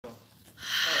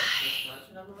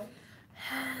question on the way?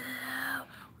 Hello.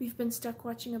 We've been stuck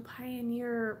watching a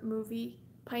Pioneer movie.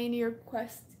 Pioneer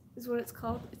Quest is what it's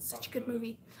called. It's such a good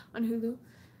movie on Hulu.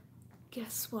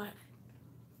 Guess what?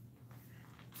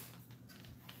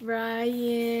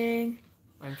 Ryan.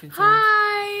 I'm concerned.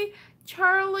 Hi!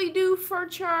 Charlie do for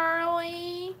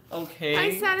Charlie. Okay.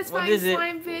 Hi, Satisfying What is it?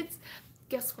 Slime Vids.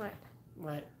 Guess what?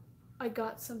 What? I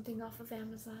got something off of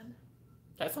Amazon.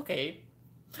 That's okay.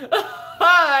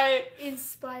 Hi!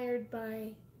 Inspired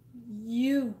by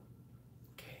you.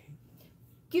 Okay.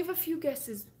 Give a few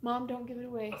guesses. Mom, don't give it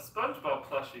away. A SpongeBob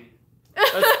plushie.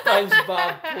 A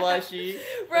SpongeBob plushie.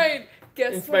 Right.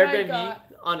 Guess Inspired what I by got?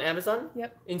 me on Amazon?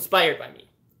 Yep. Inspired by me.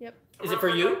 Yep. Is it for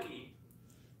you? Monkey.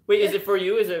 Wait, is it for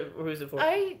you? Is it who's it for?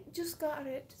 I just got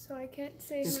it, so I can't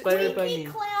say who it's Inspired by Twinkie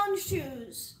me. clown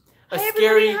shoes. A Hi,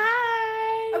 scary. everybody.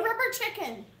 Hi. A rubber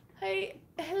chicken. Hi.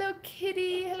 Hello,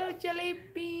 Kitty. Hello, Jelly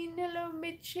Bean. Hello,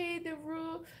 Mitchie. The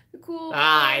cool.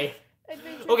 Hi.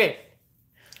 Adventure. Okay.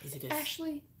 Is it a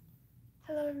Ashley.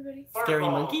 Hello, everybody. scary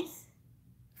Fart monkey?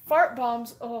 Fart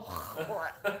bombs. Oh.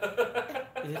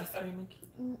 Is it a scary monkey?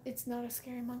 It's not a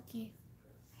scary monkey.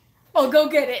 Oh, go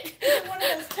get it. Is it one of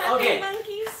those tapping Okay.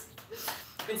 monkeys?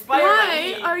 Inspired by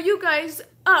Why me. are you guys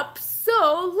up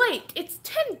so late? It's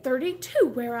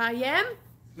 10:32 where I am.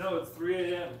 No, it's 3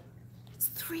 a.m. It's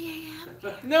 3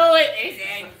 a.m. No, it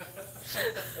isn't.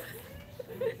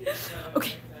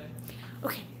 Okay.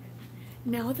 Okay.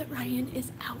 Now that Ryan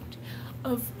is out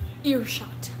of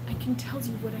earshot, I can tell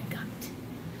you what I got.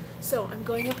 So I'm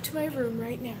going up to my room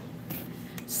right now.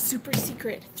 Super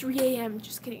secret. 3 a.m.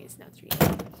 Just kidding. It's not 3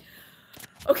 a.m.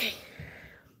 Okay.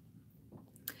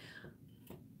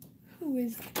 Who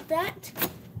is that?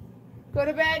 Go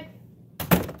to bed.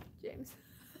 James.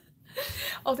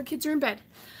 All the kids are in bed.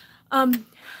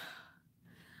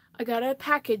 I got a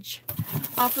package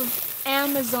off of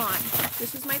Amazon.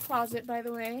 This is my closet, by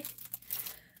the way.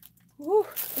 Woo,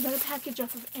 I got a package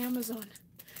off of Amazon.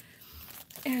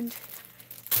 And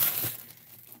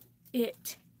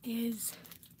it is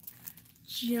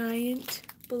giant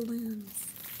balloons.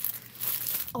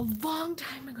 A long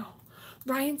time ago,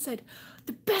 Ryan said,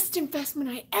 the best investment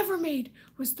I ever made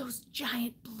was those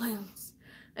giant balloons.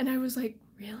 And I was like,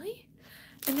 really?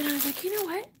 And then I was like, you know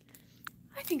what?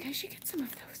 I think I should get some of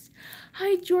those.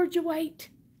 Hi, Georgia White.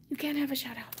 You can't have a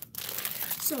shout out.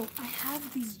 So I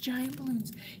have these giant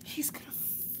balloons. He's gonna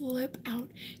flip out.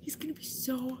 He's gonna be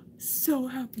so, so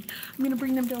happy. I'm gonna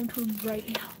bring them down to him right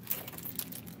now.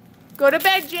 Go to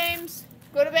bed, James.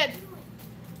 Go to bed.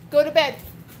 Go to bed.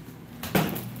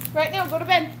 Right now, go to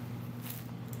bed.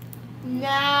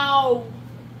 Now.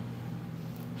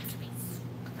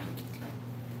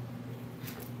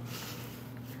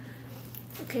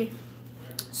 Okay.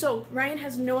 So Ryan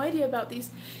has no idea about these.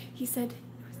 He said it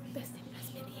was the best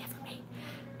investment he ever made.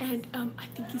 And I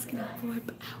think he's gonna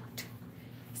flip out.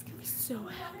 He's gonna be so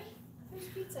happy. Where's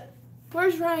pizza?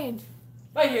 Where's Ryan?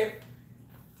 Right here.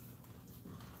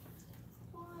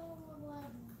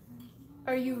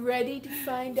 Are you ready to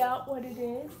find out what it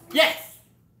is? Yes.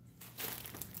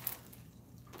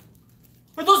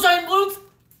 Are those giant balloons?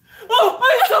 Oh,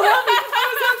 I'm so happy! I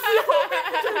was actually hoping.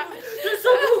 They're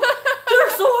so cool.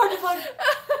 They're so hard to find.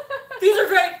 These are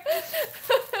great.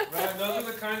 Right, those are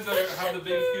the kinds that have the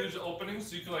big, huge openings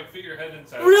so you can like fit your head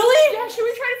inside. Really? Yeah, should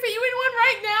we try to fit you in one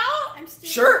right now? I'm still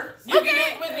Sure. You Okay. can do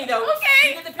it with me though. Okay.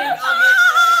 You get the pink. I'll get.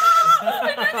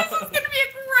 I knew this was gonna be a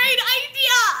great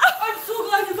idea. I'm so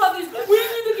glad you got these. We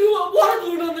need to do a water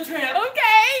balloon on the tramp.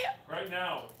 Okay. Right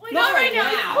now. Wait, Not not right right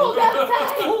now. now. It's cold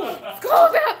outside. It's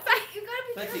cold outside. You gotta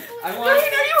be Let's see. careful. I want.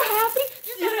 Ryan, are you happy?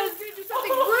 You thought I was gonna do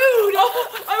something rude.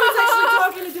 I was actually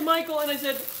talking to Michael and I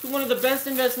said one of the best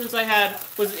investments I had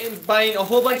was in buying a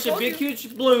whole bunch of told big, you.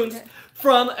 huge balloons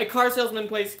from a car salesman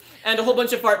place and a whole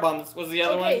bunch of fart bombs was the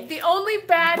other Okay, one. the only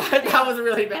bad But that was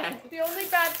really bad. the only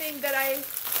bad thing that I've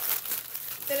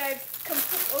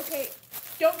okay,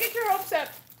 don't get your hopes up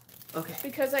Okay.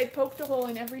 because I poked a hole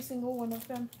in every single one of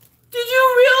them. Did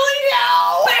you really?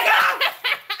 No!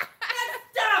 That's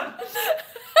dumb!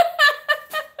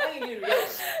 I need to go.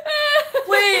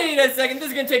 Wait a second, this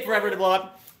is gonna take forever to blow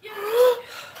up.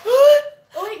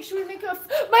 Oh wait, should we make a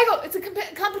Michael? It's a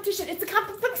competition. It's a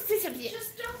competition.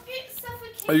 Just don't get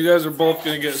suffocated. Oh, you guys are both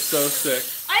gonna get so sick.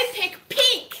 I pick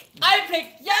pink. I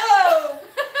picked yellow!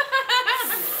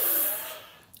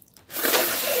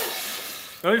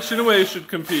 I think Shinaway should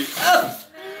compete. Oh,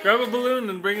 Grab a balloon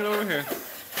and bring it over here.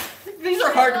 these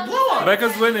are hard to blow on.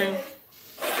 Becca's winning.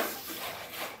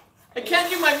 I can't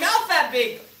do my mouth that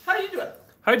big. How do you do it?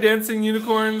 Hi, dancing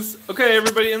unicorns. Okay,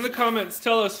 everybody in the comments,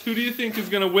 tell us who do you think is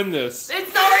gonna win this?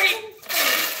 It's sorry!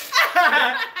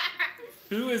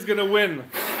 Who is gonna win?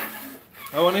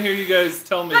 I want to hear you guys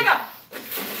tell me. Becca!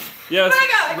 Yes.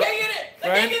 Becca! I can't get it! I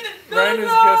Ryan, can't get it! Ryan No,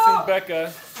 is no! guessing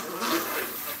Becca.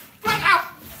 Becca!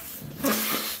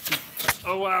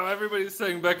 Oh wow, everybody's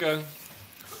saying Becca.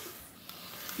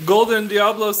 Golden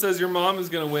Diablo says your mom is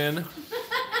gonna win.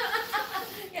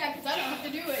 Yeah, because I don't have to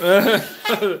do it.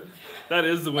 That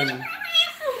is the winning.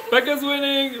 Becca's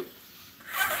winning.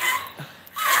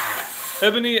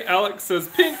 Ebony Alex says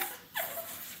pink.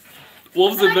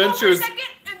 Wolves Adventures. For a second,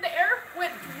 and the air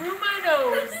went through my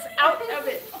nose, out of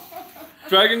it.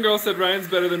 Dragon Girl said Ryan's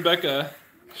better than Becca.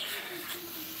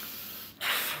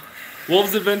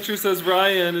 Wolves Adventure says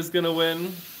Ryan is gonna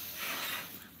win.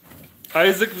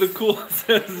 Isaac the Cool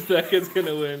says Becca's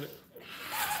gonna win.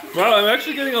 Wow, I'm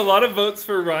actually getting a lot of votes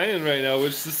for Ryan right now,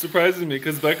 which is surprising me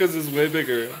because Becca's is way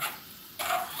bigger.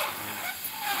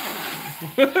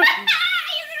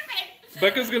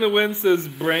 Becca's gonna win says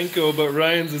Branko, but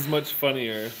Ryan's is much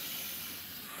funnier.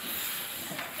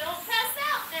 Don't pass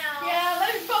out now. Yeah,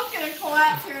 they're both gonna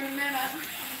collapse here in a minute.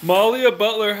 Malia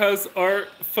Butler has art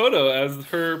photo as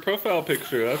her profile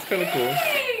picture. That's kind of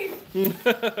cool.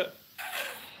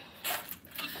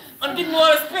 I'm getting a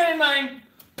lot of spit in mine.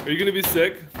 Are you gonna be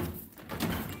sick? I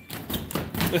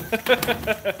love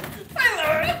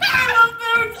it. I love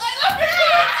boots. I love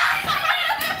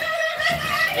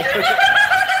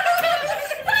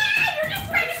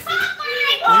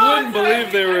You wouldn't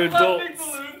believe they were adults.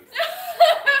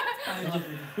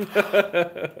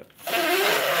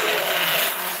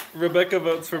 Rebecca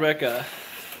votes for Becca.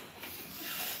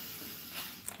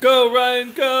 Go,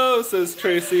 Ryan, go, says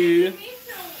Tracy.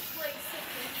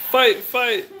 Fight,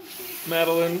 fight,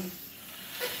 Madeline.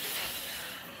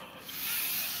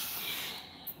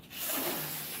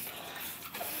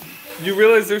 You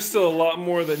realize there's still a lot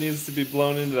more that needs to be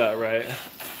blown into that, right?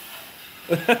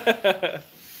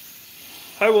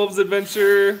 Hi, Wolves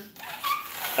Adventure.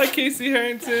 Hi, Casey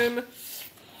Harrington.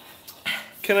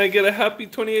 Can I get a happy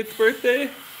 28th birthday?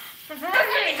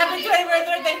 Happy 28th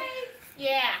birthday.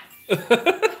 Yeah.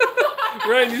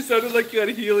 Ryan, you sounded like you had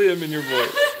helium in your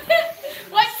voice.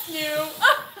 What's new?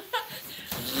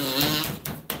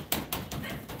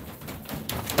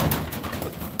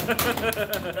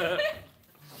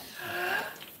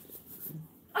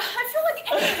 I feel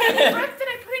like any breath that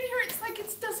I put in here, it's like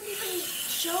it doesn't even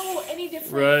show any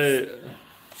difference. Right.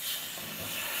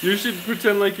 You should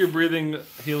pretend like you're breathing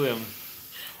helium.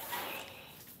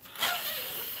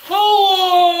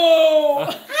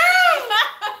 Oh!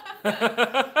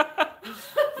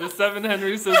 The 7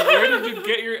 Henry says, where did you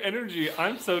get your energy?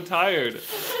 I'm so tired.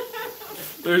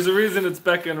 There's a reason it's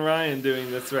Becca and Ryan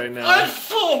doing this right now. I'm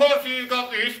so happy you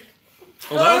got these.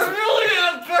 Oh, I that's really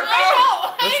am, Becca.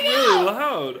 really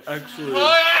loud, actually.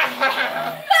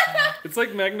 It's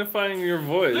like magnifying your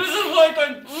voice. This is like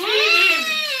I'm cheating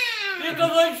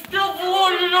because I'm still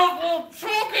blowing up while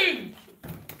choking.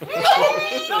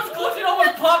 That was close. It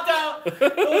almost popped out. It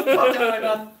almost popped out of my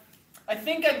mouth. I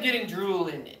think I'm getting drool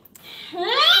in it.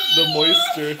 The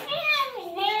moisture.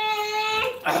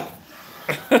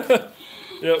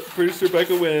 Yep, pretty sure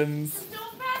Becca wins.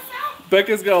 Don't pass out.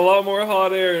 Becca's got a lot more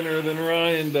hot air in her than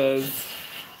Ryan does.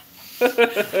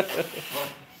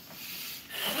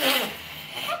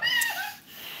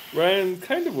 Ryan's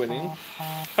kind of winning.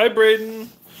 Hi, Braden.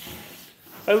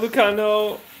 Hi,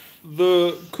 Lucano.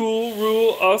 The cool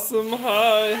rule, awesome. I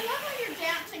Hi. love how you're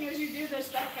dancing as you do this,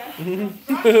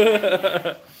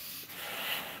 Becca.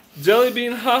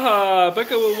 Jellybean, haha.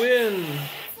 Becca will win.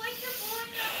 It's like you're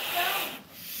blowing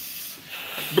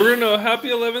up Bruno, happy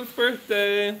 11th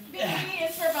birthday. gum. B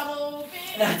is for bubble. B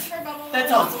That's- is for bubble.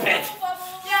 that's all spit. Bubble.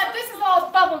 Yeah, this is all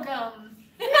bubble gum.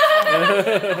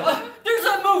 There's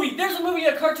a movie,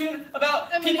 a cartoon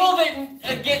about people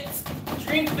that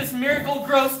drink this miracle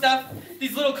grow stuff,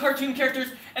 these little cartoon characters,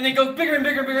 and they go bigger and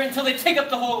bigger and bigger until they take up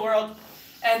the whole world.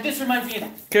 And this reminds me of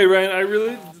that. Okay, Ryan, I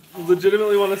really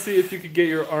legitimately want to see if you could get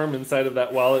your arm inside of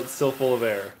that while it's still full of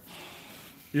air.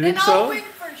 You think And I'll so? win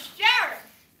for sure.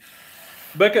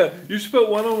 Becca, you should put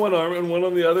one on one arm and one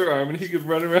on the other arm, and he could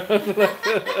run around like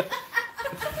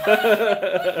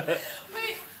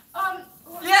Wait,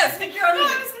 Yes, take your no, arm.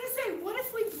 I was gonna say, what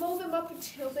if we blow them up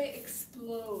until they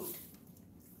explode?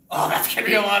 Oh, that's gonna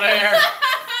be a lot of air.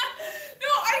 No,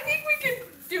 I think we can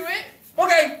do it.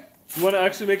 Okay. You want to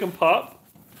actually make them pop?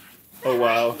 Oh,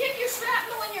 wow. Get your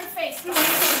shrapnel in your face.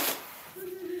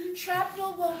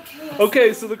 Shrapnel won't kill us.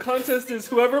 Okay, so the contest is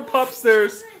whoever pops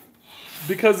theirs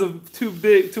because of too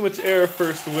much air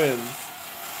first wins.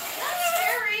 That's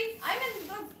scary. I'm in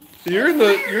the.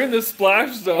 You're in the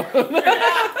splash zone.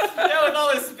 Yeah, with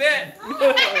all this spit. Look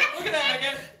at that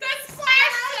again. That's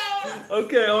splash zone.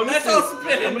 Okay, I want to Let's see. all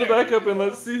spit in I'm gonna there. back up and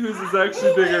let's see whose is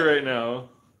actually bigger right now.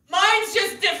 Mine's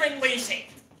just differently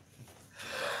shaped.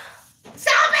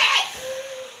 Stop it!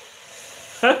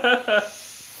 That's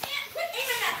Quit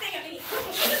aiming that thing at me.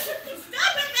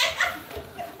 Stop it, man.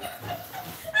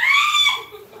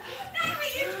 Not me,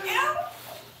 you know.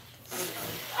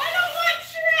 I don't want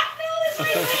shrapnel in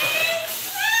my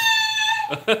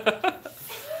legs.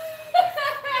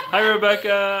 Hi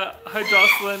Rebecca. Hi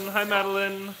Jocelyn. Hi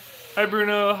Madeline. Hi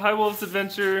Bruno. Hi Wolf's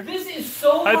Adventure. This is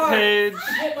so Hi hard Paige. to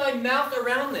get my mouth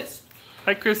around this.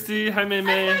 Hi Christy. Hi May I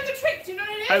May. learned the trick. Do you know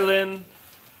what it is? Hi Lynn.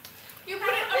 You put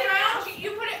it around.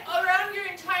 You put it around your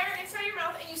entire inside of your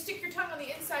mouth, and you stick your tongue on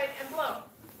the inside and blow,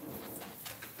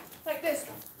 like this.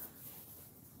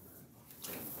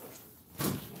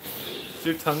 Is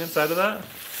your tongue inside of that?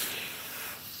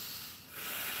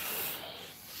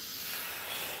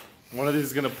 One of these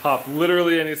is gonna pop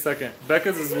literally any second.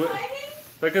 Becca's is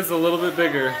Becca's a little bit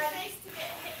bigger. Nice to get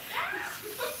hit.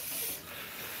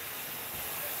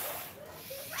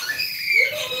 You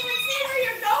didn't even see where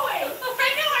you're going. I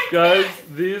know I Guys,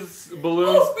 these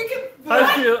balloons. We can.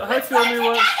 Hi Feel Me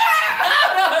One.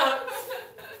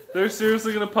 They're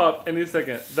seriously gonna pop any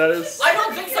second. That is. I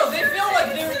don't think so. They feel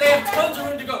like they have tons of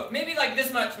room to go. Maybe like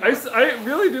this much. More. I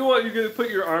really do want you to put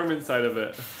your arm inside of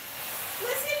it.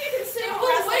 Let's see if you can sit It and will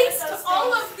wrestle with waste those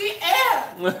all things. of the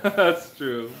air. That's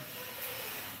true.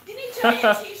 You need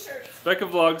giant t-shirts. Becca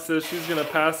Vlog says she's gonna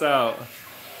pass out.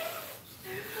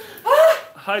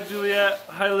 Hi Juliet.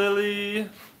 Hi Lily.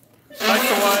 Hi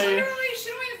Kawaii. Literally,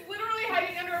 Shui is literally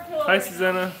hiding under a pillow. Hi right now.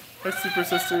 Susanna. Hi Super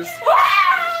Sisters.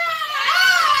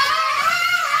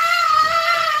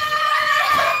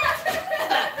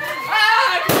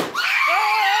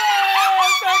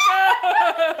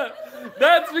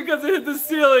 That's because it hit the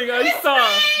ceiling. I saw.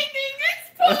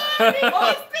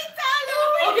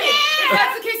 Okay, if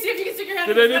that's the case, see if you can stick your hand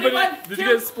Did in anybody? One, Did two. you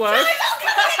get splashed?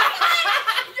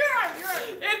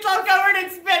 It's all covered in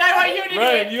spit. I want you to do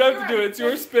Ryan, it. you have to do it. It's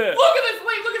your spit. Look at this.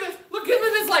 Wait, look at this. Look at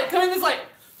this light. Come in this light.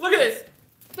 Look at this.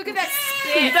 Look at that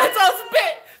spit. That's all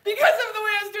spit. Because of the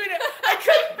way I was doing it. I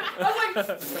couldn't. I was like,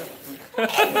 I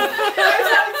was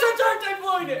having such a hard time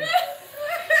blowing it.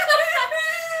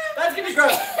 That's gonna be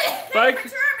gross. Bye.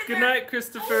 Good night,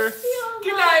 Christopher.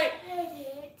 Good night.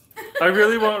 I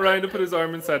really want Ryan to put his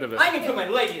arm inside of it. I'm gonna put my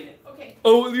leg in it. Okay.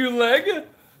 Oh, your leg? Let's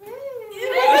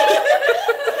see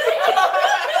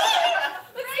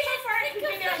how far it can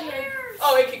get down here.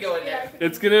 Oh, it could go in there.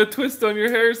 It's gonna twist on your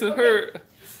hairs and hurt.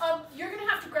 You're gonna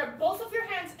have to grab both of your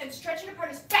hands and stretch it apart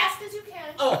as fast as you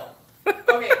can. Oh. Okay.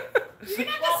 You're gonna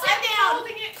have to sit down,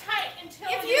 holding it tight until.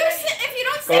 If you're you ready. sit, if you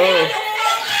don't sit Oh. down,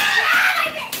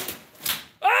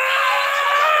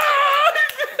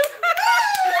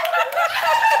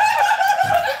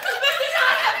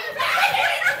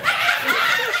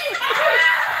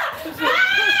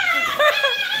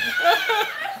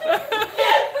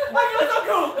 I feel so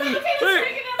cool. Wait.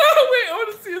 Oh, wait. I want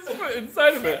to see his foot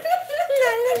inside of it.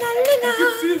 You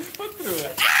can see his foot through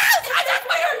it. That's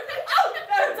my hurt. Ow! That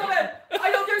hurts so bad.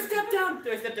 I don't dare step down.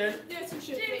 Do I step down? Yes, you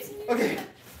should. Okay.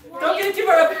 Don't get it too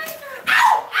far up.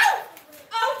 Ow! Ow!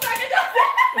 Oh, sorry.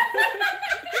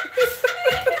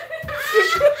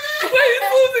 Wait, he's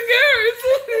losing air.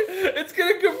 It's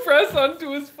gonna compress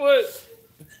onto his foot.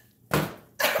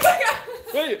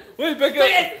 Wait, Becca.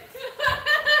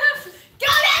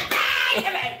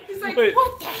 He's like, Wait.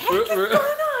 what the heck is going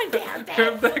on down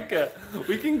there? Rebecca,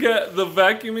 we can get the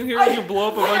vacuum in here. We can blow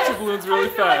up a bunch of balloons really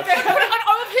fast. Put it on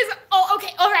all of his. Oh,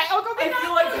 okay, all right. I'll go I get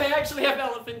feel like I actually have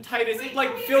elephantitis. It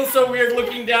like feels so weird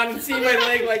looking down and seeing my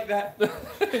leg like that.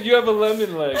 You have a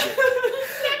lemon leg.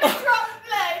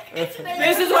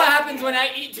 This is what happens when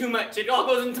I eat too much. It all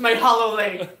goes into my hollow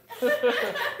leg.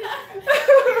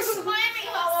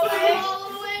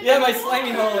 Yeah, my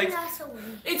slimy hollow leg.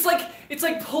 It's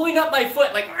like pulling up my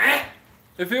foot, like.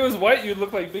 If it was white, you'd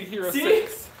look like Big Hero See?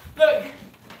 6. Look.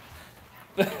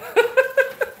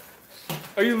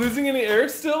 Are you losing any air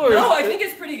still? Or No, is I think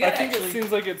it's pretty good. I think actually. it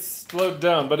seems like it's slowed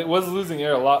down, but it was losing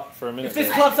air a lot for a minute. If this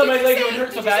there. pops on my leg, it would hurt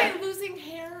so Did bad. you say losing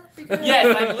hair? Because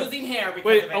Yes, I'm losing hair because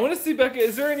Wait, of it. I want to see, Becca,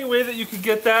 is there any way that you could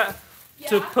get that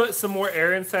to Yeah. put some more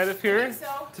air inside of I here? think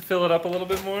so. To fill it up a little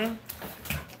bit more? I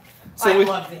So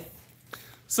love this.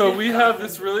 So we have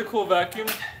this really cool vacuum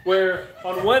where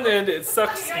on one end it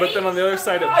sucks, but then on the other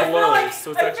side it I feel blows. like,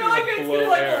 So it's I actually feel like going to it's blow gonna,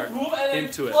 like, air move and then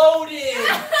into it. explode in.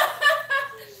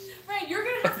 Right, you're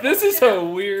gonna have to. This is a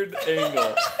weird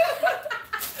angle.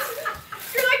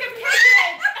 You're like a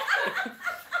pig.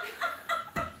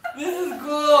 This is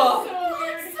cool. So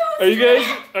weird.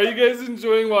 Are you guys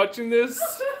enjoying watching this?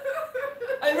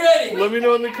 I'm ready. Let me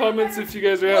know in the comments if you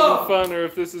guys are having Whoa. fun or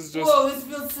if this is just Whoa, this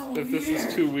feels so if weird. this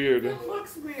is too weird. It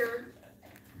looks weird.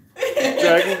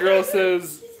 Dragon Girl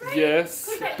says yes.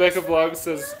 Becca Vlog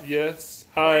says yes.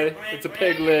 Hi, it's a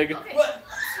peg leg. Okay. What?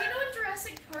 You know in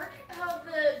Jurassic Park how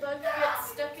the bug gets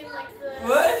stuck in like the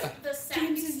What? the sappy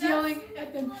James is stuff? yelling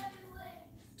at them.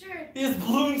 Jared. He has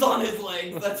balloons on his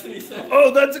legs. That's what he said.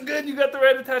 Oh, that's good. You got the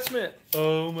right attachment.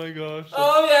 Oh my gosh.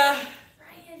 Oh yeah.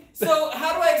 Ryan. So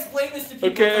how do I explain this to people?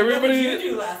 Okay, Like, everybody- What did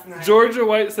you do last night? Georgia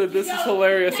White said this is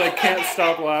hilarious. I can't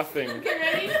stop laughing. Okay,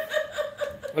 ready?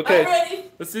 I'm Okay, ready.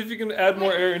 let's see if you can add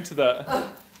more air into that.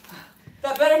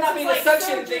 That better not be the Like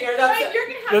suction surgery. thing, or Ryan, that's. you're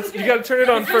gonna have Let's to do you it. gotta turn it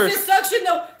on If there's first. this suction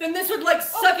though, then this would like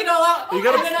suck it all out. You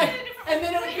gotta- and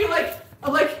then it would be like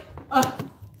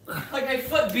my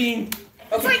foot bean.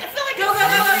 Okay. Like, I feel like Go, go, go, go, go,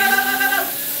 go, go, go, go.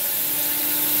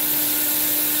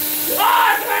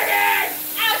 Oh, it's working!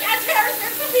 Ouch, ouch, Harris,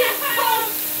 there's gonna be a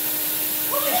phone.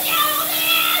 Hold it down, hold it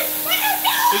in. What are you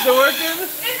doing? Is it working?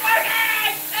 It's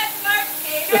working! It's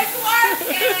working! It's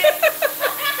working!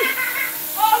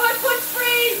 Oh, my foot's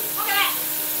free! Okay.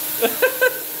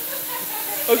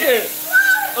 Okay.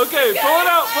 Okay, pull it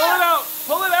out, pull it out,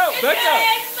 pull it out, Becca.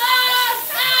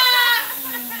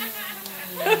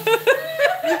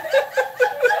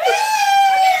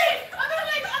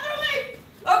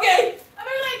 Okay.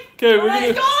 Okay,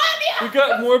 Alright, we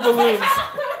got more balloons.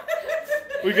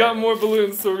 We got more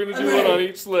balloons, so we're gonna do one on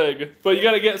each leg. But you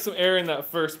gotta get some air in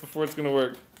that first before it's gonna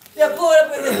work. Yeah, blow it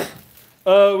up with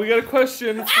it. We got a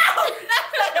question.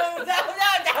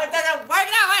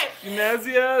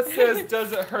 Gymnasia says,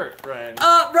 does it hurt, Ryan?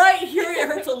 Right here it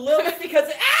hurts a little bit because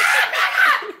it.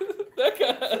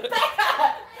 Becca.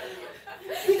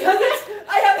 Because it's,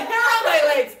 I have hair on my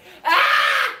legs.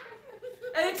 Ah!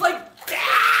 And it's like,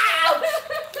 ouch!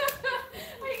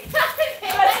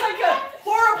 That's like a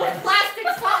horrible plastic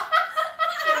sock,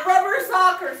 a rubber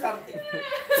sock or something.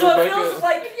 So it Rebecca- feels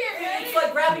like it's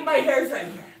like grabbing my hairs right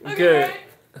here. Okay.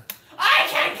 I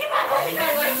can't keep on moving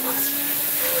my legs.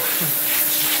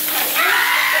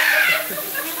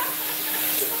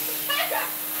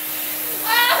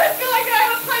 I feel like I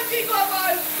have a punchy glove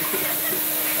on.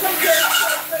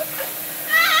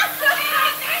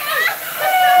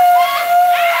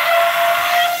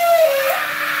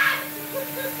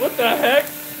 What the heck?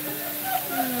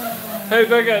 Hey,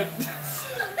 Becca.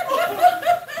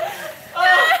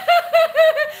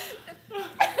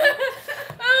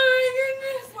 Oh my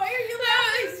goodness, why are you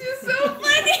laughing? It's just so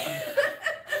funny.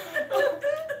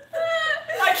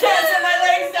 I can't set my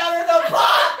legs down or they'll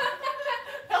pop.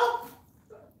 Help.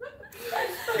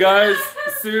 Guys,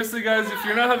 seriously, guys, if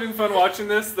you're not having fun watching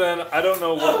this, then I don't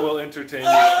know what will entertain you.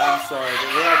 I'm sorry,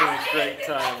 but we're having a great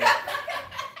time.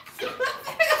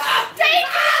 Take it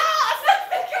off!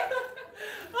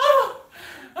 Oh,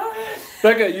 okay.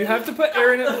 Becca, you have to put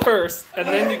air in it first, and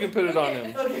then you can put it on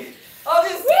him. Okay. I'll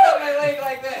just put my leg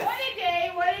like this. What a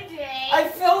day, what a day. I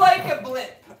feel like a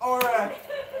blip or a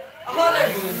hot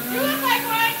air balloon. You look like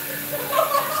one.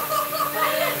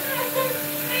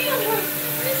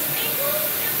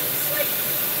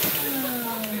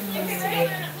 This angle,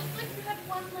 it looks like you have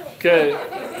one leg. Okay,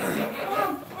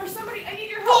 Or somebody, I need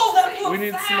your help. Pull that book we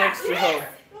need some fast. extra help.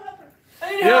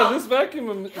 I need Yeah, help. this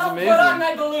vacuum is Help put on amazing.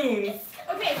 my balloon.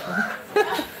 Okay.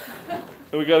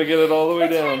 And we gotta get it all the way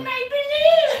Put on down. my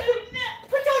balloon.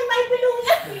 Put on my balloon,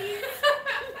 please.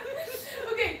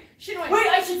 Okay, Shinwai. Wait,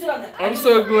 I should sit on that. I'm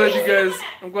so glad you guys,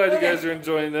 I'm glad you guys are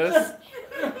enjoying this.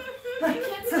 I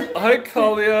can't sit. Hi,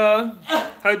 Kalia.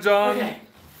 Hi, John. Okay,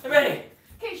 I'm ready.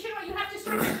 Okay, Shinwai, you have to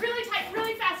stretch it really tight,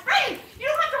 really fast. Ryan, you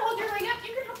don't have to hold your leg up.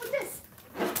 You can help with this.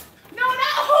 No, not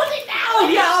hold it now. Oh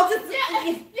yeah, I'll just.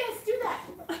 Yeah, yes, do that.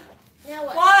 Now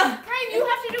what? What? Ryan, you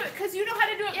have to do it because you know how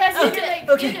to do it. Yes, Okay, you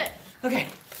do it. okay. You do it. Okay.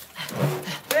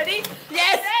 Ready?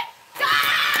 Yes. Set, go!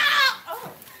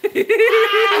 Oh.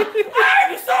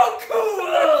 I'm so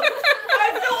cool. I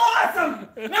feel awesome.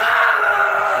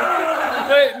 Ah!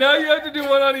 Wait, now you have to do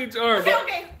one on each arm. Okay,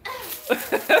 okay.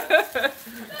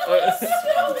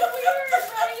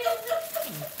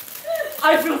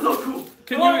 I feel so cool.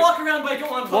 Can I want you- to walk around, but I don't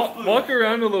want to walk, walk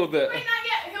around a little bit. Wait, not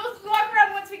yet. He'll walk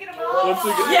around once we get him all. Once we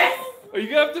get- Yes. Oh,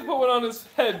 you have to put one on his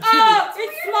head too. Ah, it's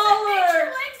Your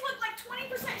smaller. legs look like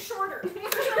 20% shorter. Yeah,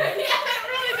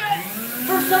 really good.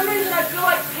 For some reason, I feel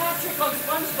like Patrick on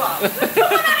SpongeBob. Put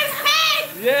one on his head.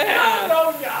 Yeah.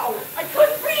 No, no. I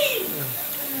couldn't breathe.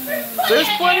 There's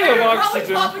plenty of Probably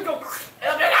oxygen. pop and go.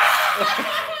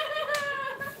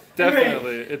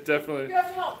 Definitely, it definitely. You have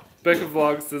to help. Becca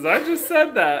Vlog says, I just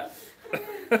said that.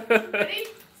 Ready,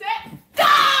 set, go! Ah,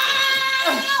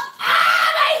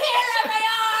 my hair on my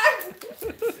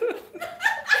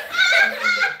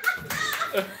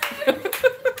arm!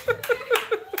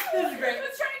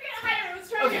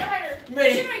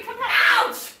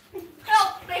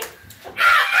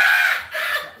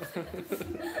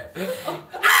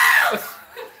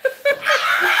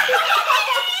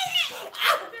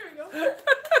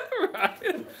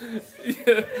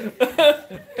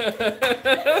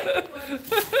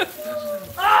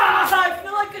 I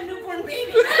feel like a newborn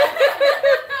baby.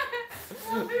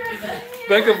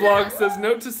 Becca Vlog says,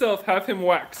 note to self, have him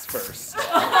wax first.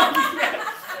 Man,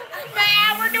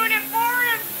 we're doing it for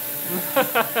him.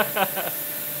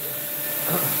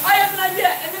 I have an idea,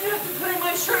 and then you have to put in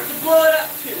my shirt to blow it up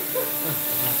too.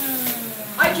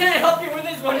 I can't help you with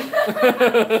this one.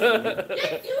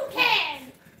 Yes, you can.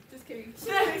 Just kidding.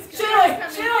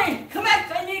 Shinoi, come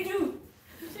back, I need you.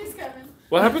 She's coming.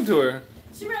 What happened to her?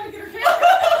 She ran to get her camera.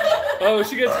 Oh,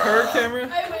 she gets her camera?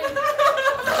 I win. I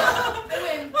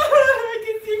I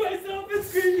can see myself on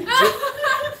screen. win.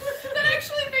 That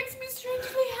actually makes me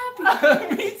strangely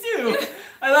happy. Me too.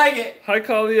 I like it. Hi,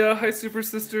 Kalia. Hi, Super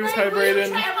Sisters. Hi,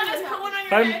 Brayden. I want us to put one on your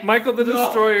Hi, head. Michael the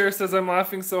Destroyer says, I'm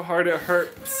laughing so hard it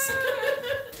hurts.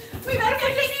 We better put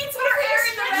your needs for hair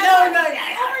in the red. No.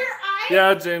 Over your eyes.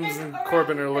 Yeah, James and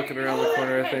Corbin are looking around the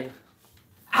corner, I think.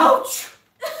 Ouch.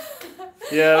 My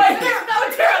Yeah. hair, no,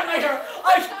 tear on my hair.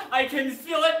 I can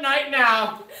feel it right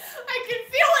now. I can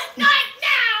feel it right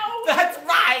now. That's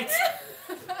right.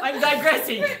 I'm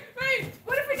digressing. Right.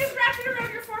 What if we just wrap it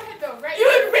around your forehead though, right? You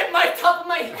would rip my top of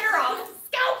my hair off.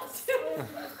 Scalps.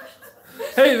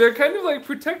 Hey, they're kind of like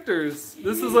protectors.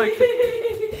 This is like... Imagine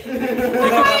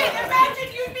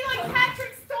you'd be like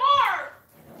Patrick Star.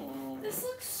 This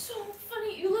looks so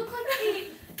funny. You look like a...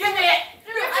 Give me it.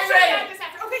 I'm ready. This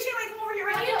after. Okay, Shannon, come over here.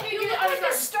 Right? You look like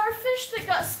a starfish that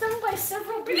got stung by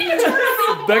several We bees. need to turn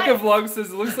around. Becca Vlog says,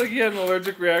 it looks like he had an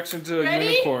allergic reaction to a Ready?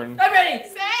 unicorn. I'm ready.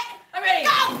 Set. I'm ready.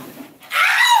 Go.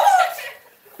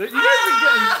 You guys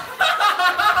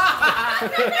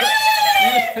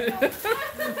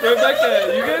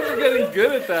Rebecca, you guys are getting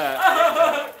good at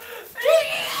that.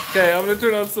 Okay, I'm gonna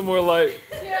turn on some more light.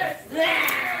 Yes. Okay, we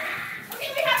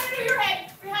have to do your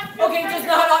head. We have to do Okay, your just head.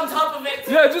 not on top of it.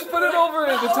 Yeah, just put it over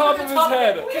the top of his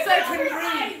head. Because I couldn't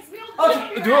breathe.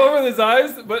 Do it over his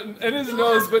eyes, but and his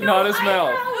nose, but not his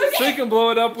mouth. So he can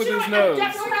blow it up with his nose.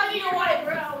 Definitely need your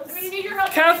eyebrows. We need your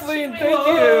help. Kathleen, thank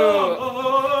you.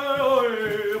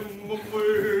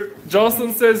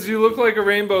 Jocelyn says you look like a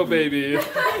rainbow baby.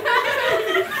 Nothing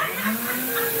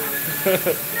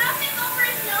over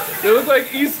his nose. They look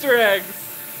like Easter eggs.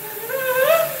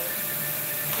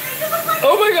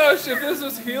 Oh my gosh, if this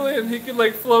was helium, he could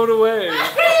like float away.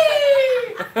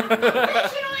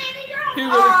 He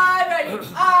really, I'm ready.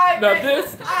 I'm now ready.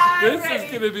 this I'm is ready.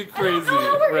 gonna be I don't know crazy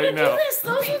how we're right gonna now. do this.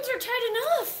 Those ones are tight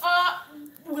enough.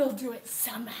 We'll do it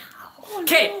somehow.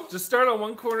 Okay, Just start on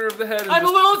one corner of the head and I'm a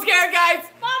just, little scared, guys.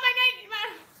 Mom, I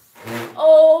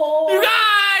Oh. You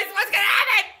guys, what's gonna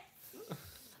happen?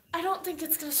 I don't think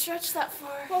it's gonna stretch that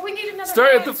far. Well, we need another start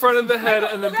at hand. the front of the head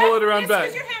and then pull it around Yes, back.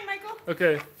 Use your hand, Michael.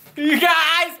 Okay. You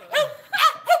guys, help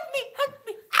me, help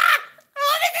me. Ah,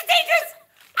 oh, this is dangerous.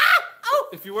 Ah, oh,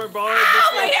 If you weren't bothered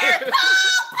oh, my hair. before.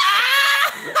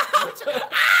 Ouch.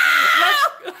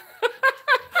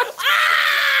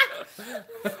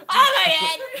 Ah, oh, my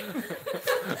head.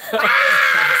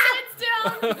 It's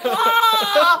down.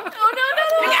 Oh, Oh no no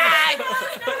you no! guys,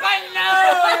 my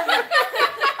nose.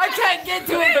 I can't get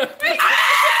to it.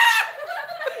 Ah!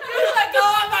 You let go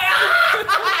of my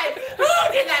eye. Who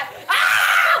did that? Ah!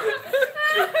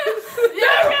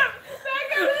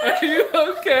 Are you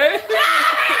okay? I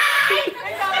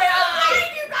got my eye.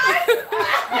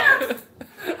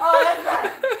 Oh, that's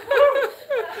bad.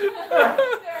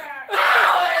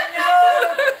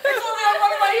 It's only on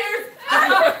one of my ears.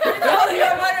 It's only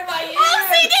on one of my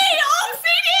ears. OCD!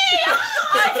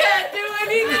 I can't do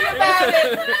anything about it.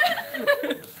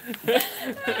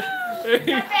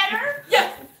 Better?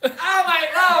 Yes. Oh my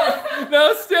nose.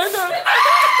 Now stand up. I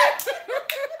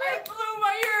blew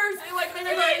my ears. I like my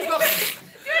ears go. Do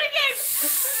it again.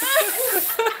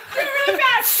 Do it really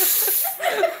fast.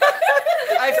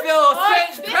 I feel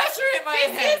strange pressure in my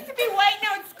This head. used to be white,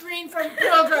 now it's green from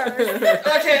boogers.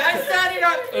 Okay, I'm standing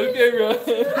up. Okay, bro. I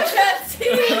can't see.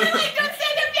 Wait, don't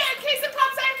stand up yet. In case it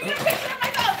pops out, I'm gonna get a picture of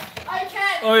myself. I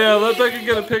can't. Oh yeah, let Becca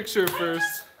get a picture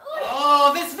first.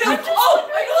 Oh, this feels. Oh,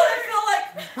 I know what I feel like.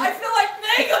 I feel like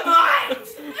Megamind.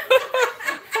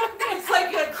 It's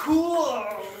like a cool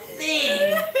thing.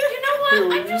 You know what?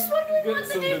 Here, I'm just wondering get what the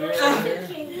some neighbors video are here.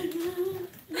 thinking.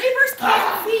 Neighbors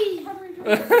can't see.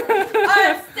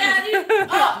 I'm standing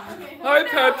up. Hi,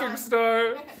 Patrick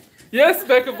Star. Yes,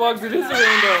 Becca Vlogs, it is a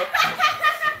rainbow. I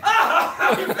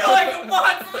feel like a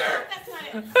monster. That's not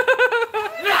it.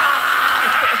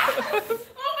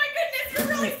 Oh my goodness, you're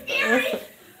really scary.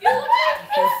 You look like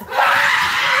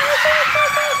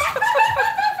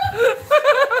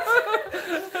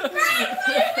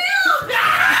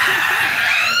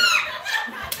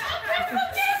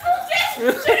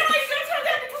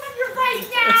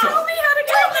Tell me how to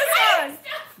turn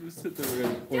this on. Just hit the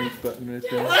red orange button right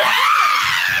there.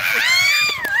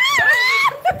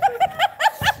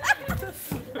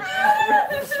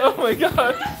 Oh my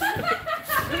god!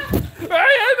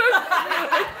 Ryan,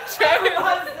 I'm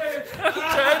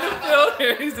trying to film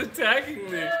here. He's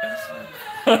attacking me.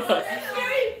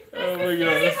 Oh my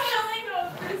god.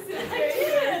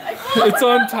 It's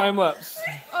on time lapse.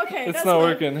 Okay. It's that's not fine.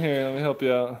 working. Here, let me help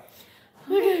you out.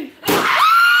 Okay.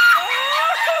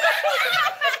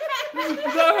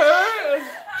 Does that hurt?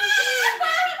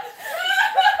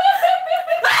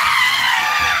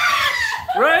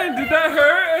 Ryan, did that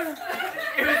hurt?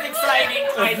 It was exciting,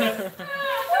 kind of.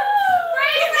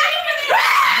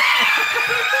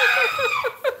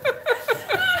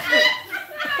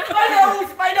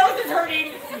 My nose is hurting.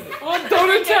 Well,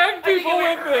 don't attack people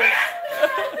with it.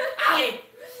 Ow.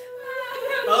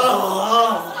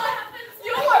 Oh.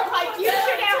 You look like you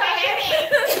should have a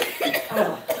headache.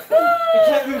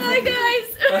 Hi guys.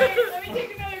 Let me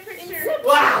take another picture.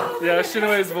 Wow. Yeah,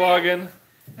 Shinoe's vlogging.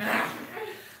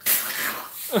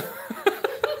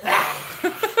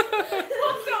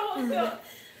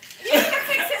 You need to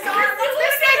fix his arm.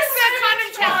 Let's fix the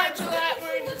condom challenge for that one.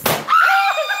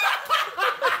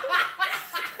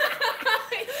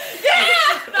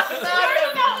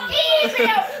 Okay.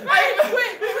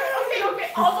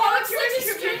 I'll volunteer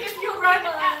if you run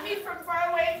at me from far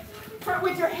away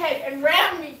with your head and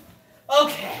ram me.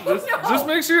 Okay. Just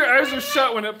make sure your eyes are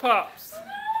shut when it pops.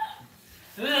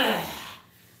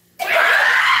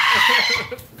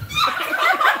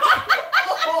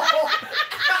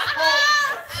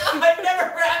 I've never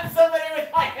grabbed somebody with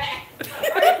my hand.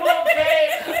 I'm okay.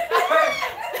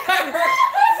 That hurt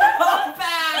so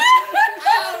bad.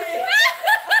 Owie.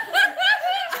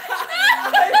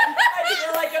 I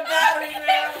feel like a battery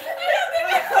ram.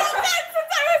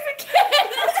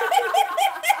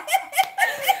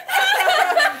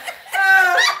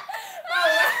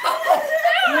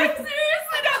 I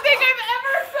seriously don't think I've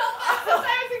ever felt that since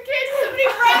I was a kid. Somebody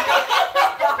ran me.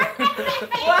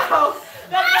 Wow,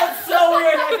 that felt so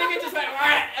weird. I think it just went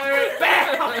bam.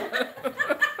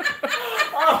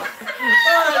 Oh,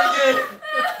 that's good.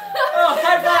 Oh,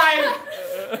 high five.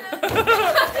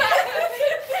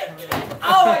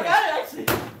 Oh, I got it actually.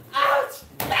 Ouch.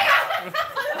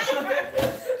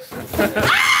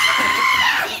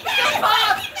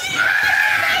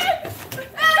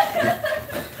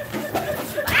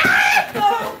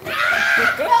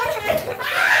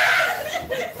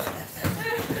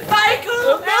 Michael,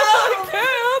 I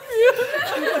can't help you.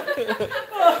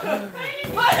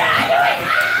 What are you doing?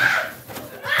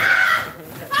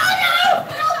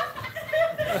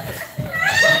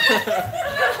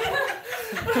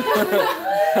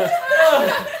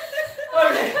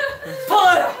 Okay, pull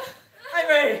it up. I'm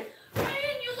ready.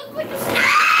 Ryan, you look like a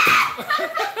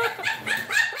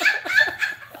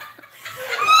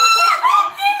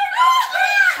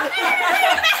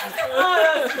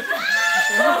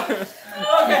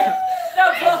Okay, now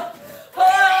pull up.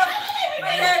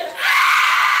 Okay.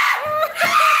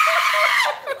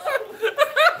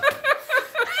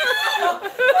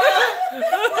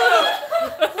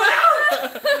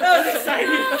 That was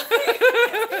exciting.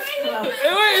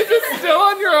 Hey, wait, is it still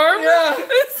on your arm? Yeah.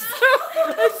 It's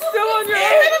still on your arm.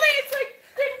 It's like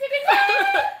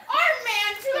Arm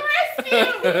Man to the rescue.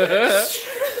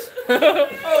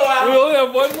 Oh wow. We only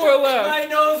have one more left. My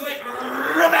nose went.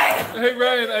 Hey,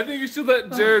 Ryan, I think you should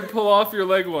let Jared pull off your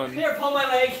leg one. Here, pull my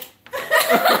leg.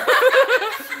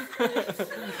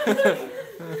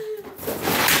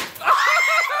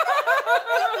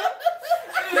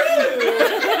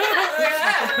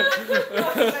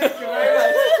 Thank you very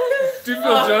much. Do you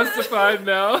feel justified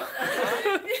now?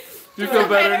 Do you feel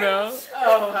better now?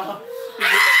 Oh wow.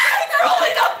 They're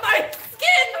holding up my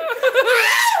skin.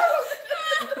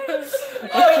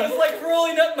 Oh, it was like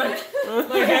rolling up my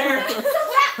hair.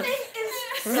 That thing is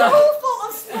so full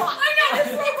of spots. I know.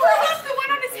 It's like the one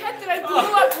on his head that I blew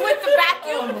up with the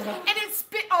vacuum, and it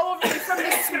spit all over me from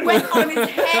the sweat on his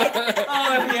head.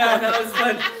 Oh yeah, that was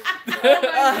fun.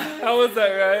 How was that,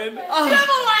 Ryan? You have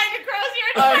a line across your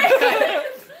Oh, neck.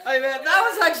 I mean, that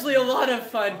was actually a lot of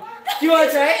fun. Do you want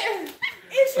to try it?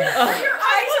 Is your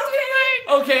eyes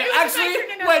Okay, actually,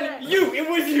 it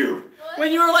was you.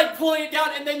 When you were like pulling it down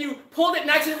and then you pulled it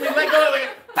and accidentally let go of it.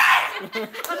 Bang! I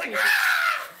was like,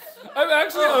 I'm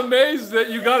actually amazed that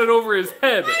you got it over his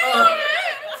head.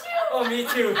 oh, me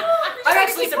too. I'm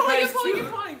actually surprised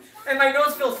too. And my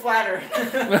nose feels flatter.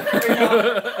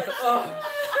 Oh.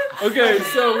 Okay,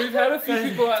 so we've had a few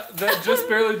people that just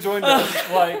barely joined us,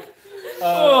 like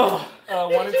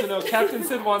wanted to know. Captain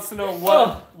Sid wants to know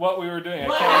what we were doing.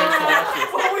 I can't wait to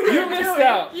watch this. You missed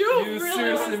out. You really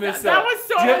seriously missed That out. was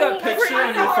so Do you have that picture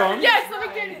on your phone? Yes, let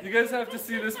me get it. You guys have to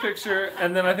see this picture,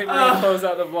 and then I think we're gonna close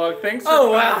out the vlog. Thanks for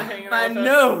Oh wow, hanging my out with us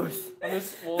nose. on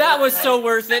this That was so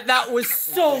worth it. That was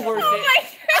so worth it.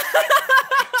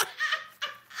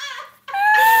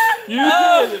 You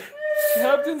did.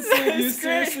 Captain Sid, you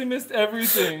seriously missed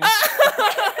everything.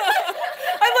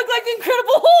 I look like the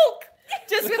Incredible Hulk,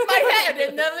 just with my head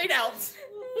and nothing else.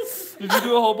 Did you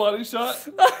do a whole body shot?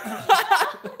 This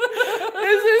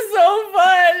is so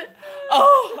fun.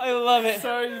 Oh, I love it.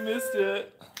 Sorry you missed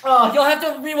it. Oh, you'll have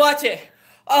to rewatch it.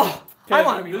 Oh, I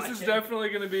want to rewatch This is it. definitely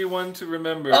going to be one to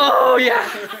remember. Oh yeah.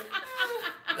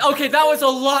 Okay, that was a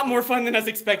lot more fun than I was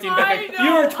expecting. I Becca. know,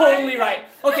 You were totally I know. right.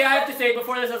 Okay, I have to say,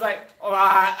 before this, I was like, oh,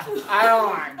 I don't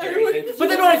want to do anything. But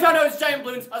then when I found out it was giant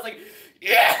balloons, I was like,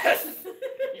 yes,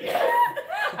 yes.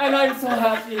 And I'm so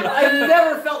happy. I've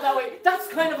never felt that way. That's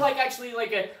kind of like actually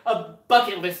like a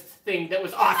bucket list thing that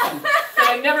was awesome that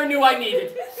I never knew I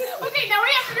needed. Okay, now we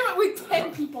have to do it with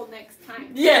 10 people next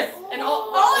time. Yes, and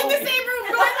all in the same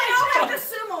room. Go ahead, have to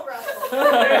sumo wrestle.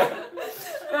 That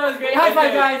was great. High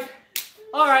five, guys.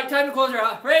 All right, time to close her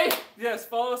out. Ready? Yes,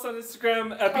 follow us on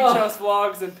Instagram at Beach House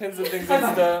Vlogs and Pins and Things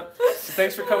Insta.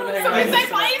 Thanks for coming to hang out with It's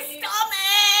us like tonight. my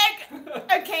stomach.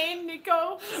 Okay,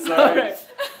 Nico. Sorry.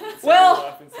 Well- I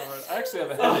was laughing so hard. I actually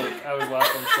have a headache. I was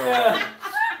laughing so hard.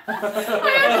 I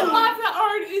haven't laughed that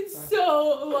hard in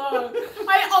so long.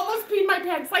 I almost peed my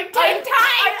pants like 10 times.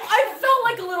 I felt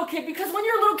like a little kid because when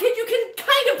you're a little kid, you can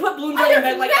kind of put balloons on I your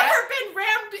have head like never that. been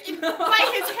rammed by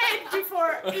his head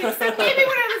before, except maybe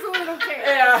when I was a little kid.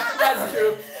 Yeah, that's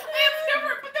true. I have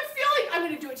never, but the feeling, I'm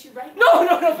gonna do it to you right now.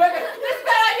 No, Becca, this is a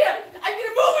bad idea. I'm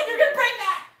gonna move and you're gonna break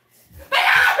that.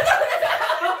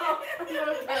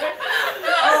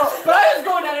 Oh, but I was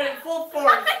going at it in full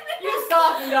force. You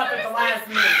softened up at the last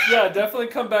minute. Yeah, definitely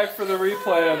come back for the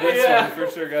replay of this Yeah. one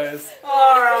for sure, guys.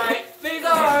 All right, these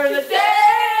are the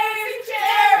days we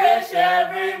cherish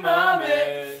every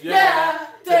moment.